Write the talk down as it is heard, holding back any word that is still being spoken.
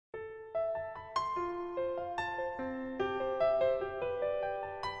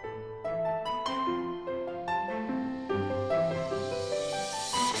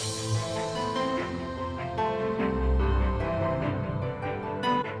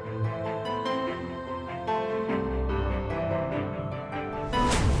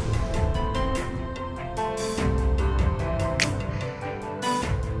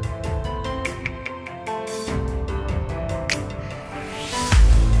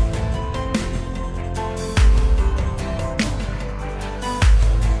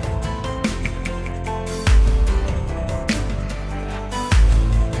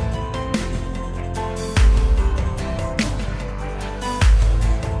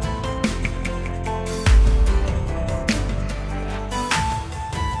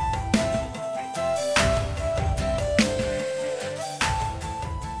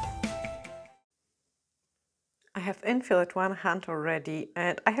can feel it one hand already,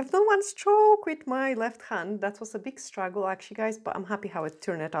 and I have done one stroke with my left hand. That was a big struggle actually, guys, but I'm happy how it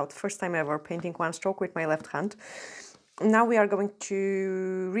turned out. First time ever painting one stroke with my left hand. Now we are going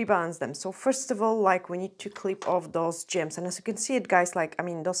to rebalance them. So first of all, like, we need to clip off those gems, and as you can see it, guys, like, I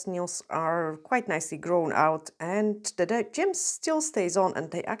mean, those nails are quite nicely grown out, and the gems still stays on,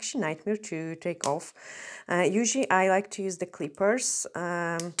 and they actually nightmare to take off. Usually I like to use the clippers,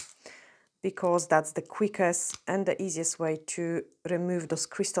 because that's the quickest and the easiest way to remove those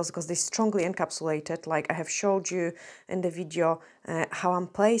crystals, because they're strongly encapsulated, like I have showed you in the video how I'm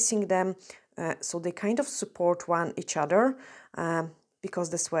placing them. So they kind of support each other, because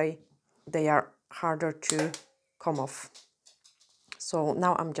this way they are harder to come off. So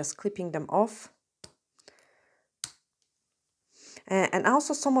now I'm just clipping them off. And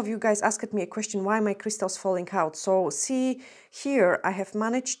also some of you guys asked me a question, why my crystals falling out. So see here, I have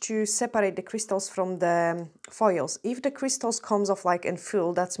managed to separate the crystals from the foils. If the crystals comes off like in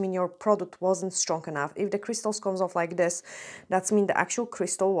full, that's mean your product wasn't strong enough. If the crystals comes off like this, that's mean the actual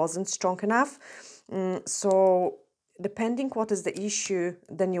crystal wasn't strong enough. So depending what is the issue,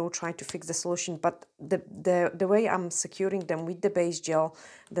 then you'll try to fix the solution. But the way I'm securing them with the base gel,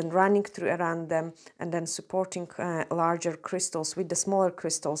 then running through around them, and then supporting larger crystals with the smaller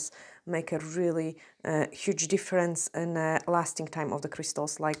crystals, make a really huge difference in lasting time of the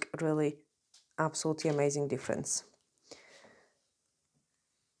crystals, like really absolutely amazing difference.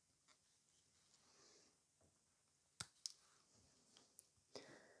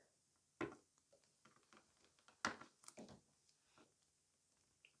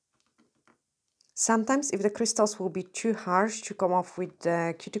 Sometimes if the crystals will be too harsh to come off with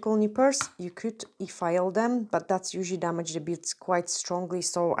the cuticle nippers, you could e-file them, but that's usually damage the beads quite strongly,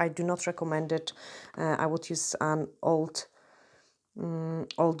 so I do not recommend it. I would use an old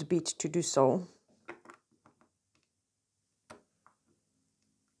bead to do so.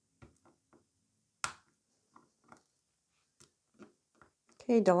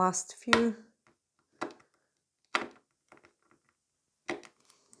 Okay, the last few.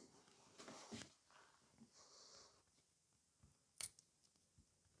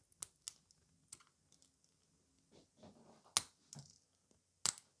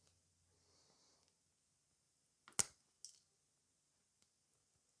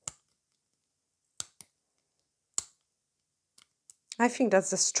 I think that's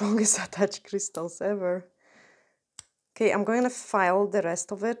the strongest attached crystals ever. Okay, I'm going to file the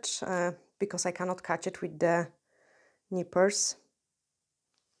rest of it because I cannot catch it with the nippers.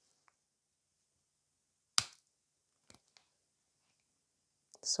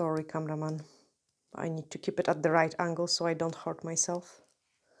 Sorry, cameraman. I need to keep it at the right angle so I don't hurt myself.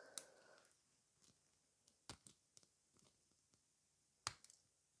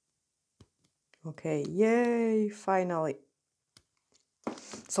 Okay, yay, finally.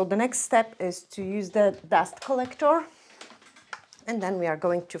 So the next step is to use the dust collector, and then we are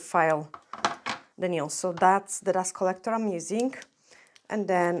going to file the nails. So that's the dust collector I'm using, and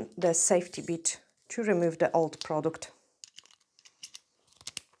then the safety bit to remove the old product.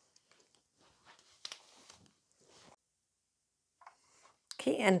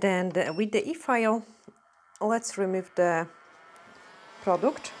 Okay, and then with the e-file, let's remove the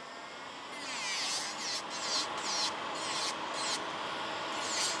product.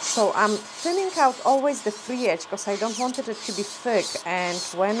 So I'm thinning out always the free edge because I don't want it to be thick, and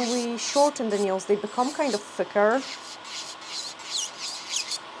when we shorten the nails they become kind of thicker.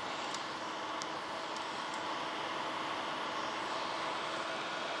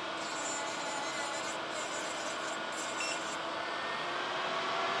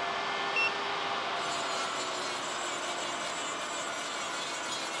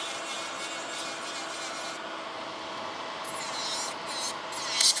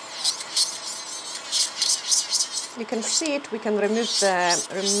 You can see it, we can remove the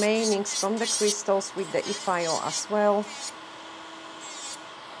remainings from the crystals with the e-file as well.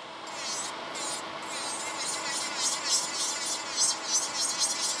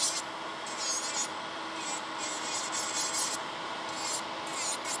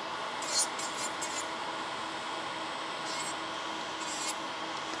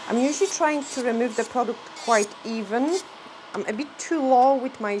 I'm usually trying to remove the product quite even. I'm a bit too low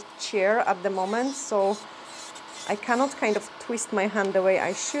with my chair at the moment, so I cannot kind of twist my hand the way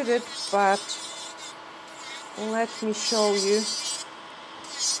I should it, but let me show you.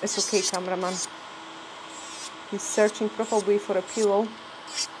 It's okay, cameraman. He's searching probably for a pillow.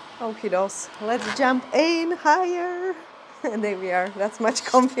 Oh, he does. Let's jump in higher. And there we are. That's much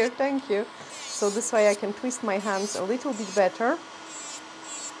comfier, thank you. So this way I can twist my hands a little bit better.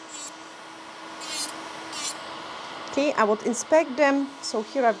 Okay, Okay, I would inspect them. So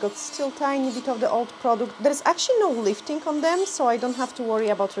here I've got still tiny bit of the old product. There's actually no lifting on them, so I don't have to worry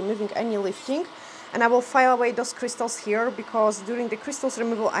about removing any lifting. And I will file away those crystals here, because during the crystals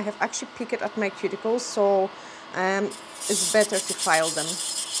removal I have actually picked at my cuticles, so it's better to file them.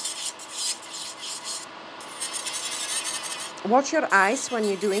 Watch your eyes when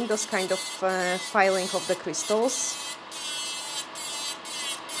you're doing those kind of filing of the crystals.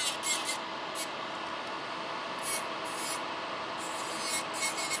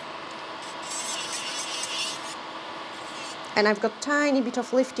 And I've got tiny bit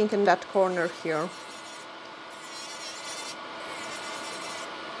of lifting in that corner here.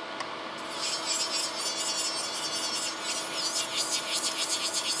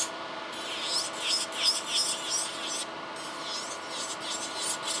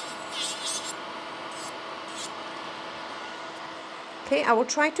 Okay, I will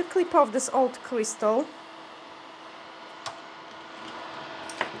try to clip off this old crystal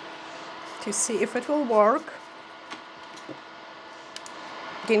to see if it will work.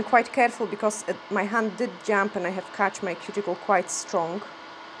 Again, quite careful, because my hand did jump and I have catch my cuticle quite strong.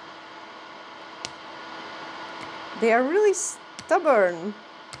 They are really stubborn.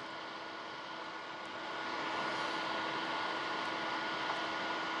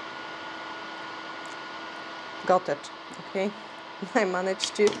 Got it, okay. I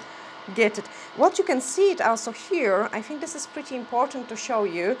managed to get it. What you can see it also here, I think this is pretty important to show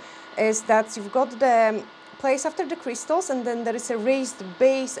you, is that you've got the place after the crystals, and then there is a raised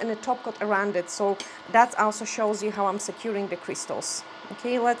base and a top coat around it. So that also shows you how I'm securing the crystals.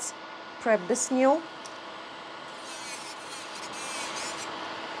 Okay, let's prep this nail.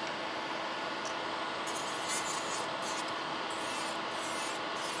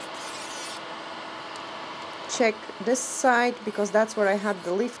 Check this side, because that's where I had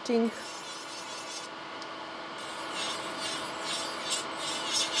the lifting.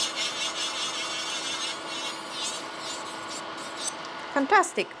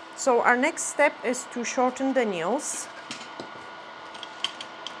 Fantastic. So our next step is to shorten the nails.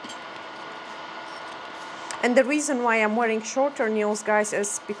 And the reason why I'm wearing shorter nails, guys,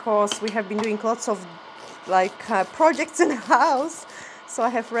 is because we have been doing lots of projects in the house. So I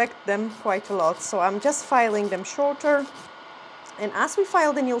have wrecked them quite a lot. So I'm just filing them shorter. And as we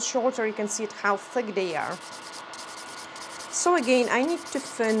file the nails shorter, you can see it how thick they are. So again, I need to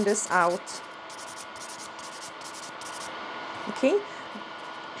thin this out. Okay.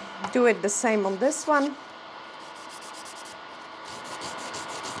 Do it the same on this one.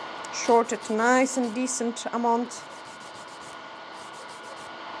 Short it nice and decent amount.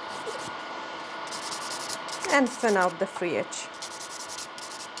 And thin out the free edge.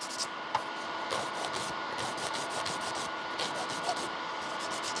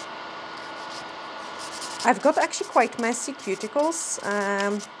 I've got actually quite messy cuticles,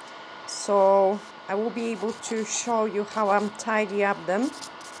 so I will be able to show you how I'm tidy up them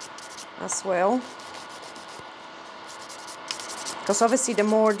as well. Because obviously the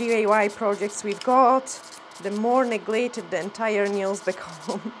more DIY projects we've got, the more neglected the entire nails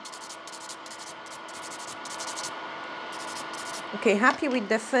become. Okay, happy with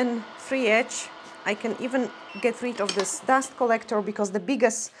the thin free edge. I can even get rid of this dust collector, because the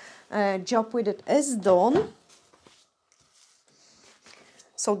biggest job with it is done.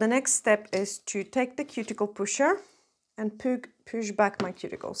 So the next step is to take the cuticle pusher and push back my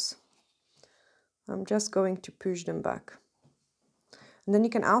cuticles. I'm just going to push them back. And then you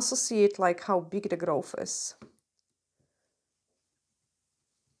can also see it, like how big the growth is.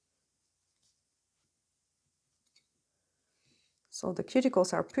 So the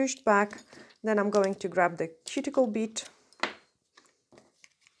cuticles are pushed back. Then I'm going to grab the cuticle bit.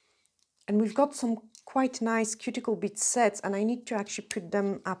 And we've got some quite nice cuticle bit sets, and I need to actually put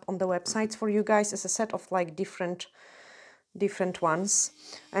them up on the websites for you guys as a set of like different ones.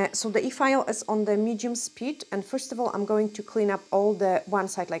 So the e-file is on the medium speed, and first of all I'm going to clean up all the one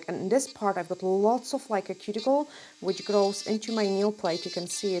side, like, and in this part I've got lots of like a cuticle which grows into my nail plate. You can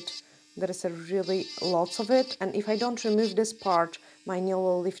see it, there is a really lots of it, and if I don't remove this part, my nail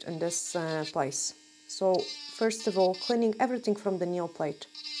will lift in this place. So first of all, cleaning everything from the nail plate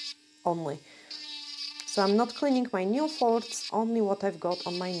only. So I'm not cleaning my nail folds, only what I've got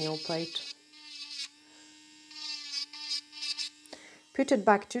on my nail plate. Put it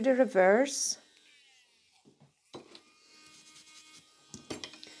back to the reverse.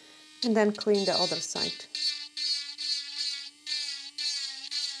 And then clean the other side.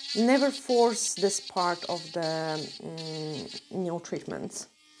 Never force this part of the nail treatments.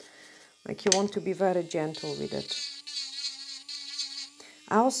 Like, you want to be very gentle with it.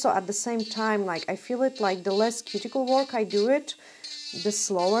 Also, at the same time, like I feel it like the less cuticle work I do it, the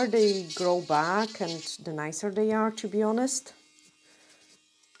slower they grow back and the nicer they are, to be honest.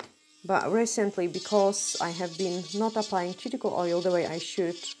 But recently, because I have been not applying cuticle oil the way I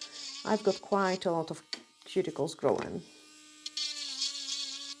should, I've got quite a lot of cuticles growing.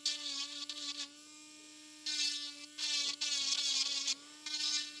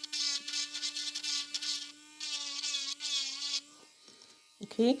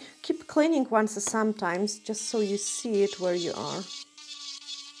 Okay, keep cleaning once sometimes, just so you see it where you are.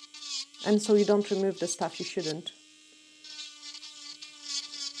 And so you don't remove the stuff you shouldn't.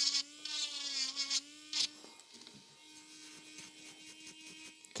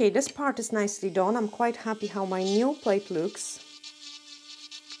 Okay, this part is nicely done. I'm quite happy how my nail plate looks.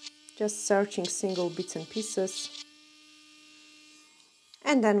 Just searching single bits and pieces.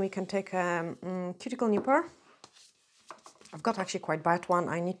 And then we can take a cuticle nipper. I've got actually quite bad one.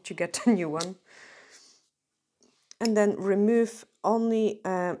 I need to get a new one. And then remove only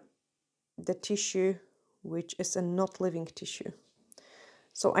the tissue, which is a not living tissue.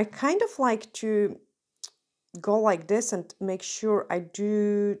 So I kind of like to go like this and make sure I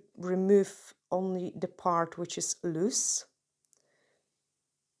do remove only the part which is loose.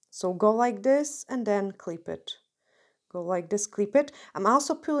 So go like this and then clip it. Go like this, clip it. I'm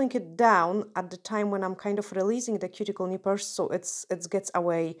also pulling it down at the time when I'm kind of releasing the cuticle nippers, so it gets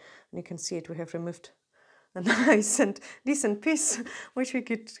away. And you can see it, we have removed a nice and decent piece, which we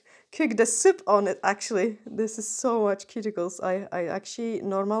could cook the soup on it, actually. This is so much cuticles. I actually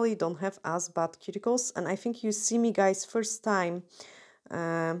normally don't have as bad cuticles, and I think you see me, guys, first time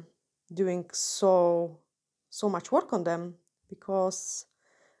doing so much work on them, because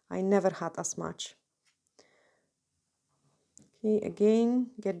I never had as much. Okay, again,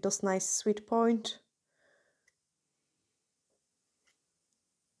 get those nice sweet point.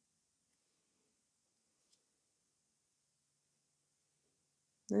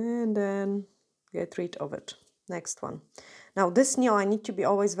 And then get rid of it. Next one. Now this nail I need to be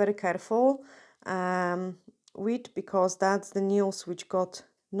always very careful with, because that's the nails which got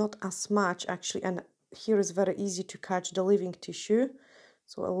not as much actually, and here is very easy to catch the living tissue.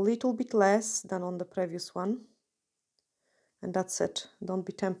 So a little bit less than on the previous one. And that's it. Don't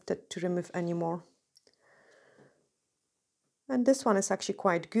be tempted to remove any more. And this one is actually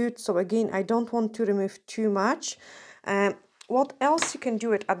quite good. So again, I don't want to remove too much. What else you can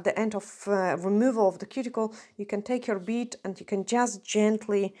do it at the end of removal of the cuticle, you can take your bead and you can just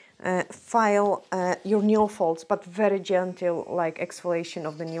gently file your nail folds, but very gentle, like exfoliation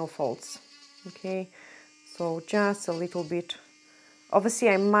of the nail folds. Okay, so just a little bit. Obviously,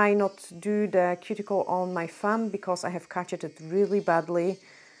 I might not do the cuticle on my thumb because I have cut it really badly.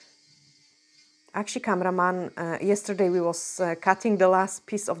 Actually, cameraman, yesterday we was cutting the last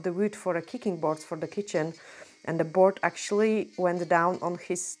piece of the wood for a kicking board for the kitchen, and the board actually went down on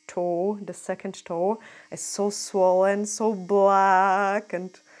his toe, the second toe. It's so swollen, so black,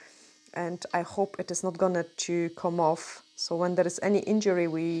 and I hope it is not gonna to come off. So when there is any injury,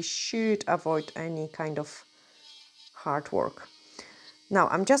 we should avoid any kind of hard work. Now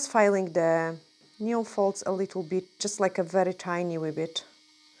I'm just filing the nail folds a little bit, just like a very tiny wee bit.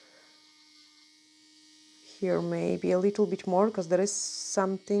 Here maybe a little bit more, because there is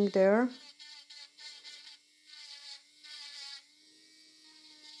something there.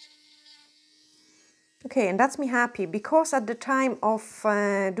 Okay, and that's me happy, because at the time of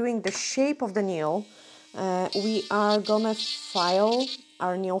doing the shape of the nail, we are gonna file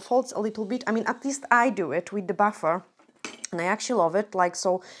our nail folds a little bit. I mean, at least I do it with the buffer, and I actually love it. Like,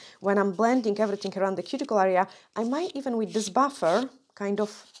 so when I'm blending everything around the cuticle area, I might even with this buffer kind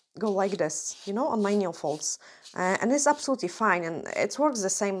of go like this, you know, on my nail folds. And it's absolutely fine, and it works the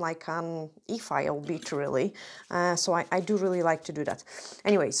same like an e-file bit, really. So I do really like to do that.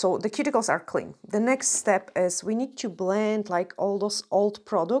 Anyway, so the cuticles are clean. The next step is we need to blend like all those old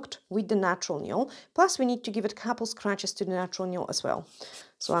product with the natural nail. Plus we need to give it a couple scratches to the natural nail as well.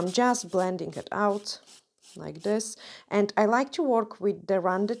 So I'm just blending it out like this, and I like to work with the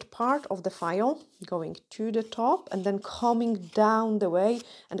rounded part of the file, going to the top and then coming down the way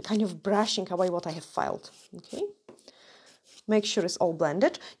and kind of brushing away what I have filed. Okay, make sure it's all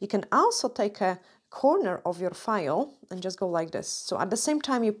blended. You can also take a corner of your file and just go like this. So at the same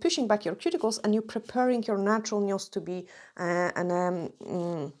time you're pushing back your cuticles and you're preparing your natural nails to be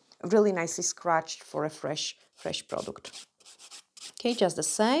really nicely scratched for a fresh product. Okay, just the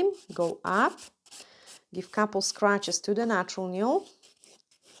same, go up. Give couple scratches to the natural nail,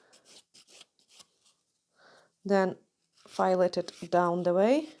 then file it down the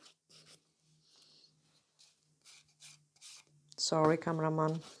way. Sorry,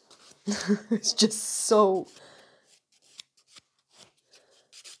 cameraman. It's just so...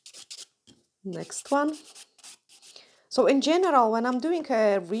 Next one. So in general, when I'm doing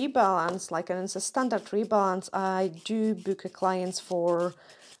a rebalance, like it's a standard rebalance, I do book a clients for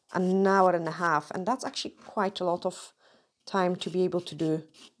an hour and a half, and that's actually quite a lot of time to be able to do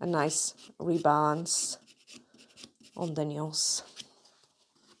a nice rebalance on the nails.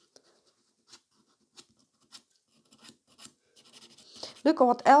 Look,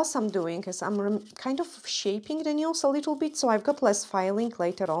 what else I'm doing is I'm kind of shaping the nails a little bit, so I've got less filing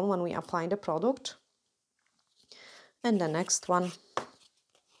later on when we apply the product. And the next one.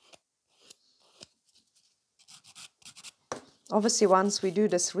 Obviously, once we do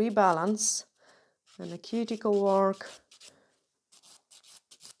this rebalance and the cuticle work,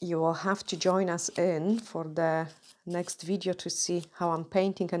 you will have to join us in for the next video to see how I'm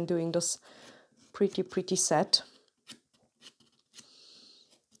painting and doing this pretty set.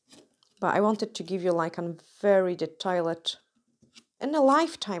 But I wanted to give you like a very detailed in a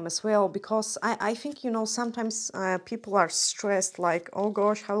lifetime as well, because I think, you know, sometimes people are stressed, like, oh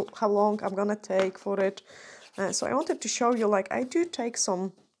gosh, how long I'm gonna take for it. So I wanted to show you, like, I do take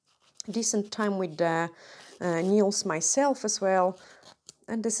some decent time with the nails myself as well,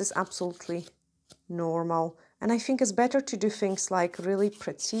 and this is absolutely normal. And I think it's better to do things like really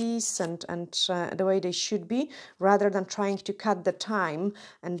precise and the way they should be, rather than trying to cut the time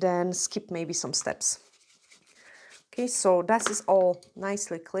and then skip maybe some steps. Okay, so that is all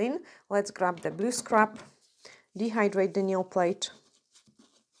nicely clean. Let's grab the blue scrub, dehydrate the nail plate,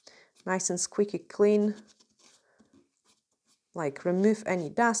 nice and squeaky clean, like remove any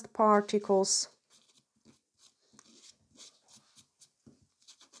dust particles.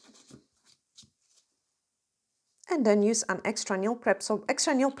 And then use an extra nail prep. So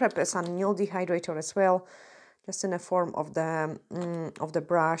extra nail prep is a nail dehydrator as well, just in the form of the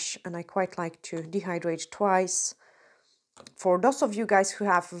brush. And I quite like to dehydrate twice. For those of you guys who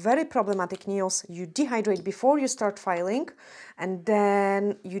have very problematic nails, you dehydrate before you start filing, and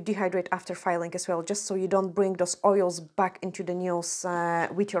then you dehydrate after filing as well, just so you don't bring those oils back into the nails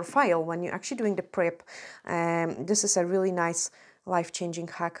with your file when you're actually doing the prep. This is a really nice life-changing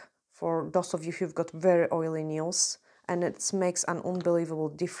hack for those of you who've got very oily nails, and it makes an unbelievable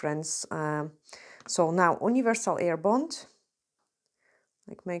difference. So now universal air bond,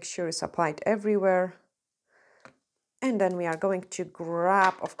 like make sure it's applied everywhere. And then we are going to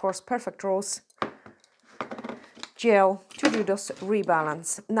grab, of course, Perfect Rose gel to do this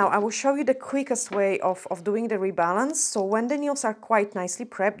rebalance. Now, I will show you the quickest way of doing the rebalance. So when the nails are quite nicely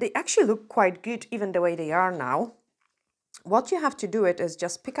prepped, they actually look quite good, even the way they are now. What you have to do is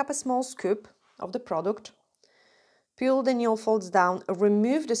just pick up a small scoop of the product, peel the nail folds down,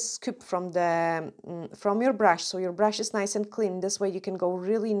 remove the scoop from your brush, so your brush is nice and clean. This way you can go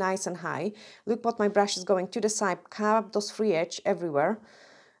really nice and high. Look what my brush is going to the side, cap those free edge everywhere.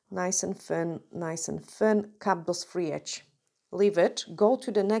 Nice and thin, cap those free edge. Leave it, go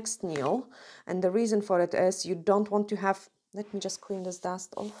to the next nail, and the reason for it is you don't want to have, let me just clean this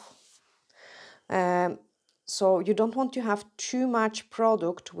dust off. So you don't want to have too much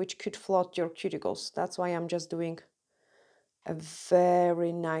product which could float your cuticles. That's why I'm just doing a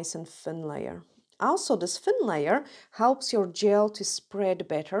very nice and thin layer. Also, this thin layer helps your gel to spread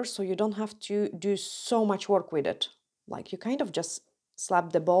better, so you don't have to do so much work with it. Like you kind of just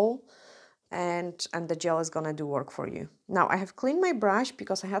slap the bowl and the gel is gonna do work for you. Now I have cleaned my brush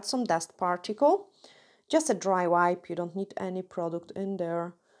because I had some dust particle. Just a dry wipe, you don't need any product in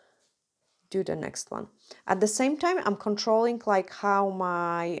there. Do the next one. At the same time, I'm controlling like how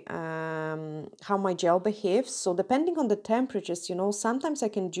my gel behaves. So depending on the temperatures, you know, sometimes I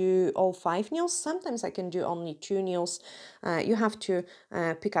can do all 5 nails, sometimes I can do only 2 nails. You have to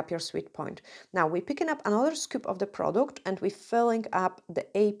pick up your sweet point. Now we're picking up another scoop of the product and we're filling up the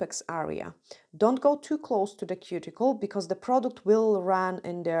apex area. Don't go too close to the cuticle because the product will run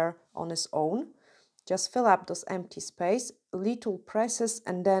in there on its own. Just fill up those empty space, little presses,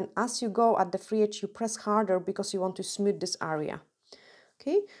 and then as you go at the free edge, you press harder because you want to smooth this area.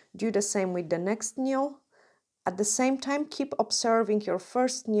 Okay, do the same with the next nail. At the same time, keep observing your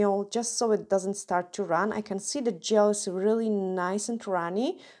first nail just so it doesn't start to run. I can see the gel is really nice and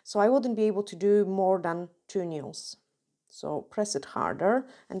runny, so I wouldn't be able to do more than 2 nails. So press it harder,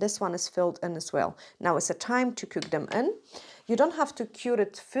 and this one is filled in as well. Now it's a time to cook them in. You don't have to cure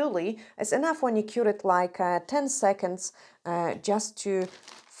it fully. It's enough when you cure it like 10 seconds just to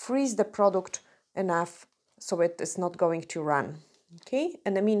freeze the product enough so it is not going to run. Okay,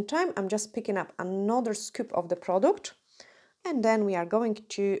 in the meantime, I'm just picking up another scoop of the product, and then we are going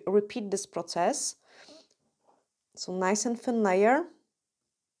to repeat this process So nice and thin layer.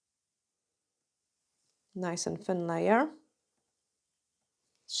 Nice and thin layer.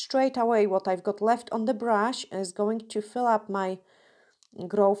 Straight away, what I've got left on the brush is going to fill up my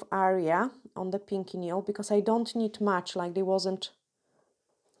growth area on the pinky nail, because I don't need much, like there wasn't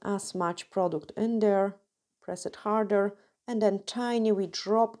as much product in there. Press it harder, and then tiny wee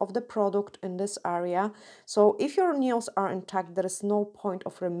drop of the product in this area. So if your nails are intact, there is no point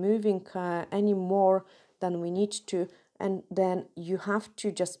of removing any more than we need to, and then you have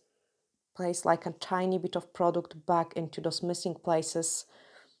to just place like a tiny bit of product back into those missing places,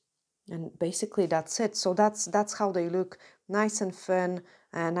 and basically that's it. So that's how they look, nice and thin,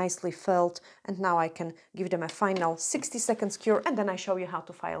 nicely filled. And now I can give them a final 60 seconds cure, and then I show you how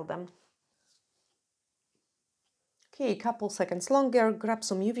to file them. Okay, a couple seconds longer, grab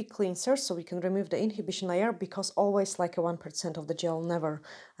some UV cleanser so we can remove the inhibition layer, because always like a 1% of the gel never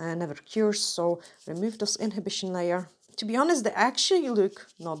cures. So remove this inhibition layer. To be honest, they actually look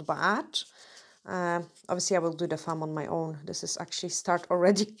not bad. Obviously I will do the thumb on my own. This is actually start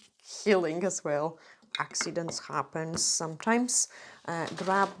already healing as well. Accidents happen sometimes.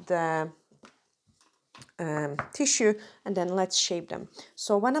 Grab the tissue, and then let's shape them.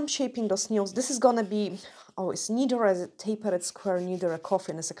 So when I'm shaping those nails, this is gonna be, oh, it's neither a tapered square, neither a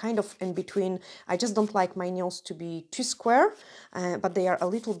coffin. It's a kind of in between. I just don't like my nails to be too square, but they are a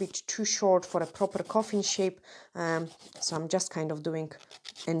little bit too short for a proper coffin shape. So I'm just kind of doing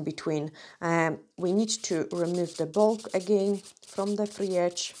in between. We need to remove the bulk again from the free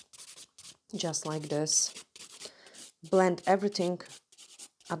edge, just like this. Blend everything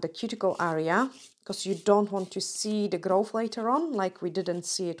at the cuticle area, because you don't want to see the growth later on, like we didn't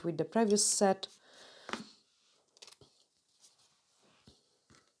see it with the previous set.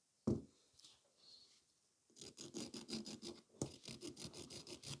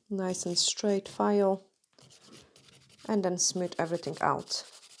 Nice and straight file, and then smooth everything out,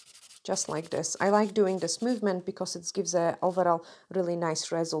 just like this. I like doing this movement because it gives a overall really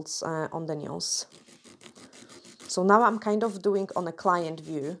nice results on the nails. So now I'm kind of doing on a client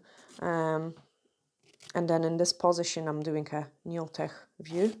view, and then in this position I'm doing a nail tech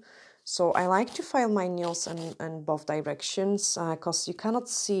view. So I like to file my nails in both directions, because you cannot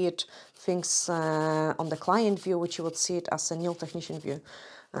see things on the client view, which you would see it as a nail technician view.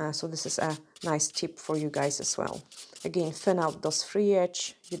 So this is a nice tip for you guys as well. Again, thin out those free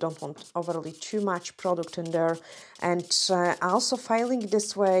edge. You don't want overly too much product in there. And also filing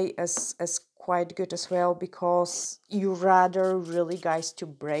this way is quite good as well, because you rather really, guys, to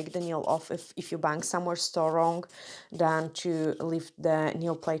break the nail off if you bang somewhere so wrong than to lift the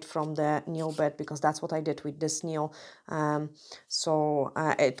nail plate from the nail bed, because that's what I did with this nail. So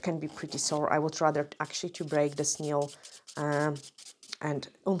it can be pretty sore. I would rather actually to break this nail, and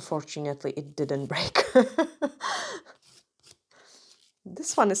unfortunately it didn't break.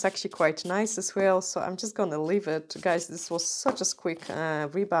 This one is actually quite nice as well, so I'm just gonna leave it. Guys, this was such a quick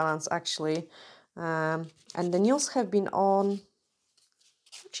rebalance actually. And the nails have been on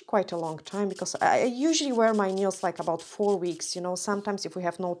actually quite a long time, because I usually wear my nails like about 4 weeks, you know. Sometimes if we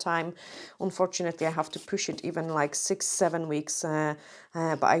have no time, unfortunately I have to push it even like 6-7 weeks,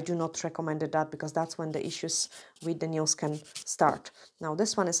 but I do not recommend that, because that's when the issues with the nails can start. Now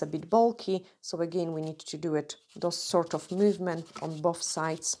this one is a bit bulky, so again we need to do it, those sort of movement on both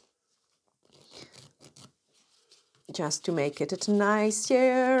sides, just to make it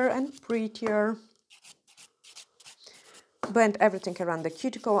nicer and prettier. Blend everything around the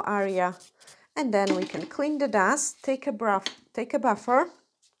cuticle area, and then we can clean the dust, take a buffer,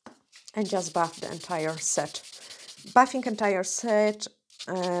 and just buff the entire set. Buffing entire set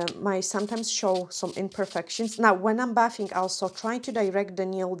might sometimes show some imperfections. Now when I'm buffing, also try to direct the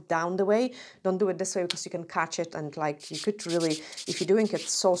nail down the way. Don't do it this way, because you can catch it, and like you could really, if you're doing it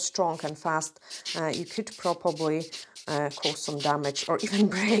so strong and fast, you could probably cause some damage or even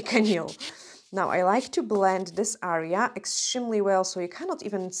break a nail. Now I like to blend this area extremely well, so you cannot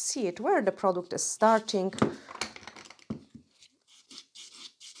even see it where the product is starting.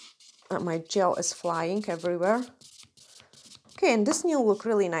 My gel is flying everywhere. Okay, and this nail look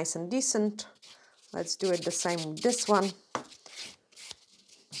really nice and decent. Let's do it the same with this one.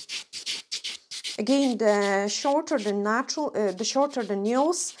 Again, the shorter the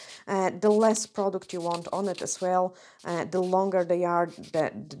nails, the less product you want on it as well. The longer they are,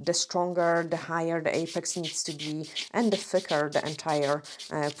 the stronger, the higher the apex needs to be, and the thicker the entire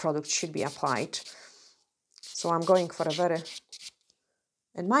product should be applied. So I'm going for a very,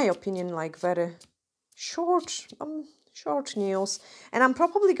 in my opinion, like very short, short nails, and I'm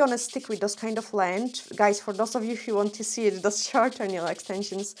probably gonna stick with this kind of length. Guys, for those of you who want to see it, those shorter nail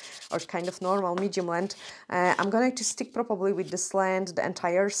extensions or kind of normal medium length, I'm going to stick probably with this length the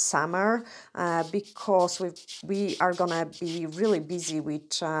entire summer because we are gonna be really busy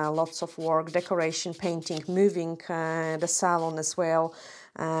with lots of work, decoration, painting, moving the salon as well.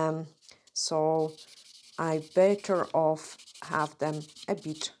 So I better off have them a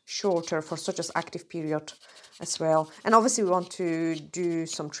bit shorter for such as active period as well. And obviously we want to do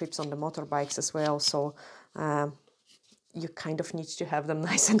some trips on the motorbikes as well, so you kind of need to have them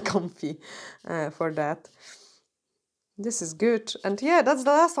nice and comfy for that. This is good. And yeah, that's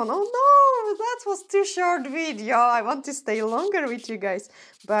the last one. Oh no, that was too short video. I want to stay longer with you guys.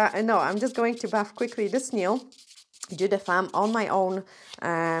 But no, I'm just going to buff quickly this nail, do the thumb on my own.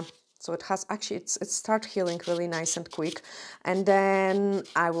 So it has actually, it start healing really nice and quick. And then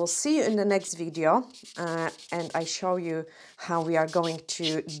I will see you in the next video. And I show you how we are going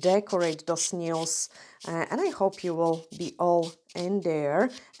to decorate those nails. And I hope you will be all in there,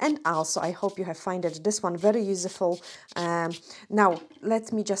 and also I hope you have found this one very useful. Now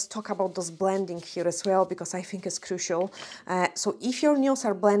let me just talk about those blending here as well, because I think it's crucial. So if your nails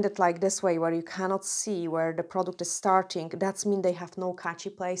are blended like this way, where you cannot see where the product is starting, that's mean they have no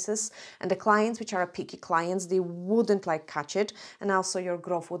catchy places, and the clients which are picky clients, they wouldn't like catch it, and also your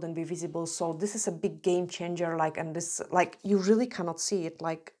growth wouldn't be visible. So this is a big game changer, like, and this, like, you really cannot see it,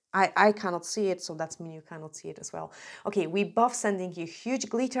 like I cannot see it, so that's mean you cannot see it as well. Okay, we both sending you huge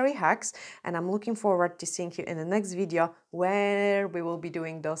glittery hacks, and I'm looking forward to seeing you in the next video where we will be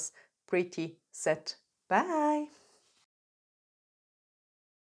doing those pretty set. Bye!